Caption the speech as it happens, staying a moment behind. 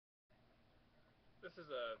This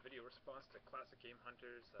is a video response to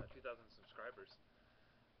Classicgamehunter's 2,000 subscribers.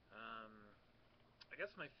 I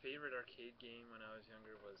guess my favorite arcade game when I was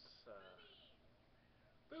younger was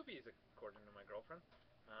Boobies, according to my girlfriend.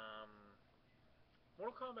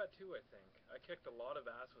 Mortal Kombat 2, I think. I kicked a lot of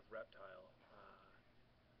ass with Reptile.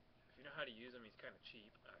 If you know how to use him, he's kind of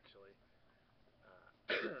cheap, actually.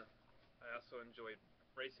 I also enjoyed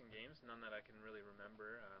racing games, none that I can really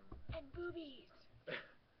remember. And boobies!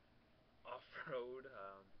 Off-road,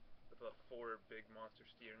 with the 4 big monster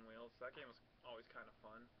steering wheels. That game was always kind of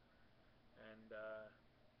fun. And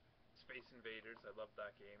Space Invaders, I loved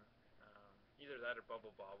that game. Either that or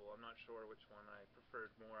Bubble Bobble. I'm not sure which one I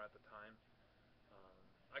preferred more at the time.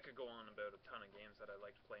 I could go on about a ton of games that I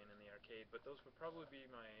liked playing in the arcade, but those would probably be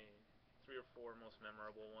my 3 or 4 most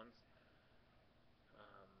memorable ones.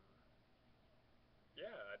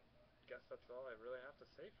 Yeah, I guess that's all I really have to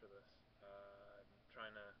say for this. I'm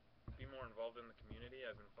trying to be more involved in the community.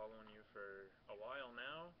 I've been following you for a while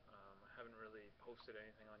now. I haven't really posted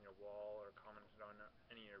anything on your wall or commented on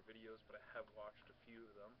any of your videos, but I have watched a few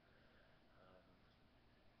of them.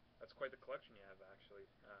 That's quite the collection you have, actually.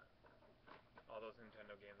 All those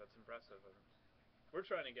Nintendo games, that's impressive. And we're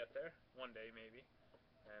trying to get there, one day maybe.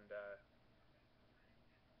 And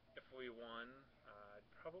if we won, I'd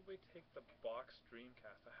probably take the box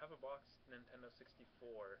Dreamcast. I have a box Nintendo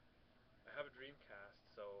 64. I have a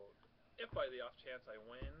Dreamcast, so if by the off chance I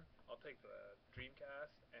win, I'll take the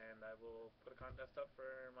Dreamcast, and I will put a contest up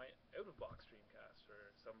for my out-of-box Dreamcast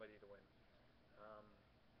for somebody to win.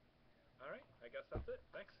 Alright, I guess that's it.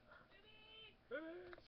 Thanks. Boobies!